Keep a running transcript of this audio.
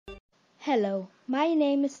Hello, my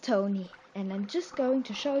name is Tony and I'm just going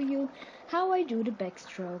to show you how I do the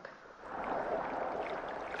backstroke.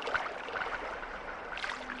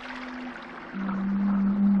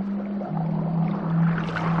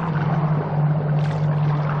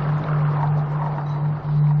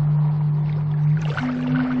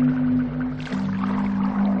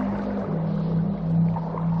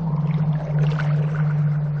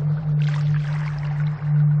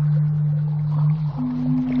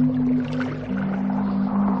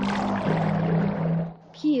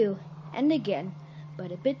 And again,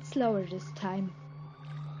 but a bit slower this time.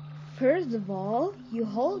 First of all, you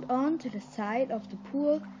hold on to the side of the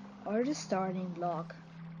pool or the starting block.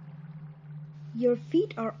 Your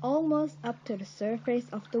feet are almost up to the surface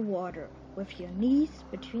of the water, with your knees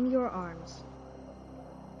between your arms.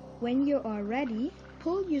 When you are ready,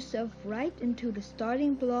 pull yourself right into the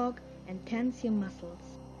starting block and tense your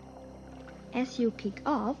muscles. As you kick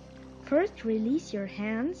off, first release your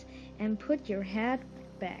hands and put your head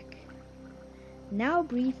back. Now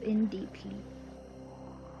breathe in deeply.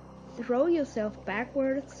 Throw yourself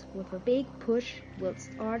backwards with a big push whilst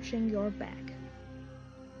arching your back.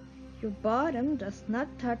 Your bottom does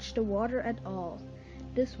not touch the water at all.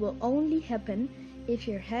 This will only happen if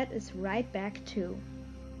your head is right back too.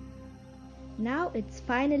 Now it's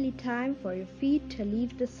finally time for your feet to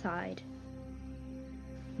leave the side.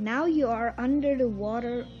 Now you are under the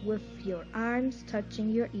water with your arms touching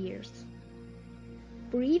your ears.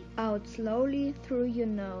 Breathe out slowly through your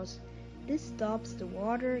nose. This stops the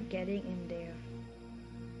water getting in there.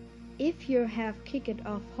 If you have kicked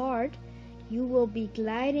off hard, you will be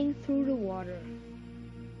gliding through the water,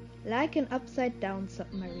 like an upside-down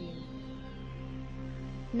submarine.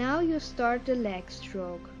 Now you start the leg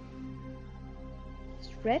stroke.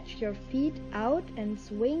 Stretch your feet out and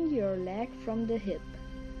swing your leg from the hip.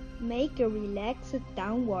 Make a relaxed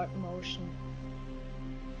downward motion.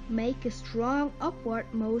 Make a strong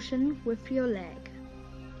upward motion with your leg.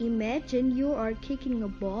 Imagine you are kicking a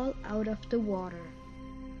ball out of the water.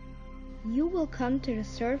 You will come to the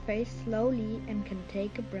surface slowly and can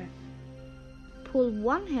take a breath. Pull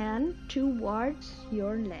one hand towards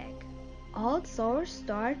your leg. Also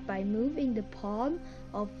start by moving the palm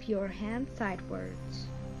of your hand sideways.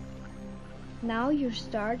 Now you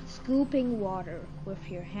start scooping water with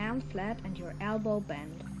your hand flat and your elbow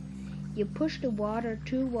bent. You push the water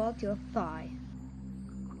towards your thigh.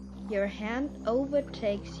 Your hand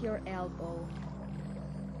overtakes your elbow.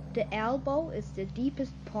 The elbow is the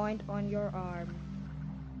deepest point on your arm.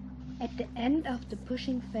 At the end of the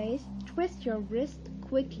pushing phase, twist your wrist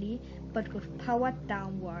quickly but with power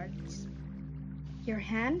downwards. Your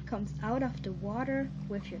hand comes out of the water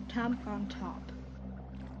with your thumb on top.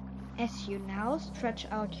 As you now stretch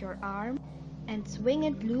out your arm and swing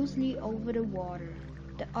it loosely over the water,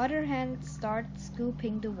 the other hand starts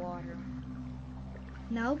scooping the water.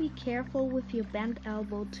 Now be careful with your bent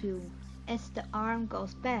elbow too. As the arm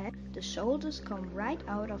goes back, the shoulders come right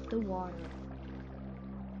out of the water.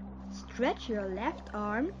 Stretch your left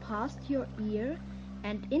arm past your ear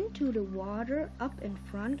and into the water up in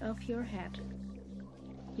front of your head.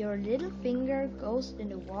 Your little finger goes in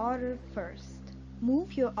the water first.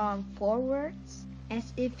 Move your arm forwards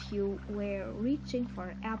as if you were reaching for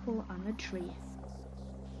an apple on a tree.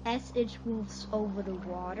 As it moves over the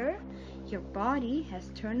water, your body has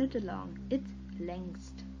turned along its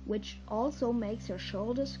length, which also makes your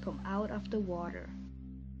shoulders come out of the water.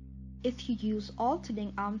 If you use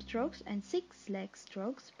alternating arm strokes and 6 leg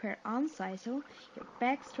strokes per arm cycle, your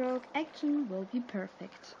backstroke action will be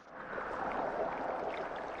perfect.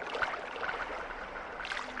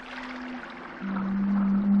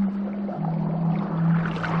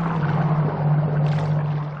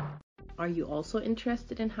 Are you also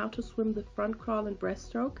interested in how to swim the front crawl and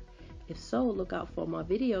breaststroke? If so, look out for more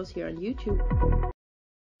videos here on YouTube.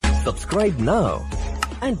 Subscribe now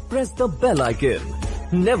and press the bell icon.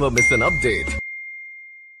 Never miss an update.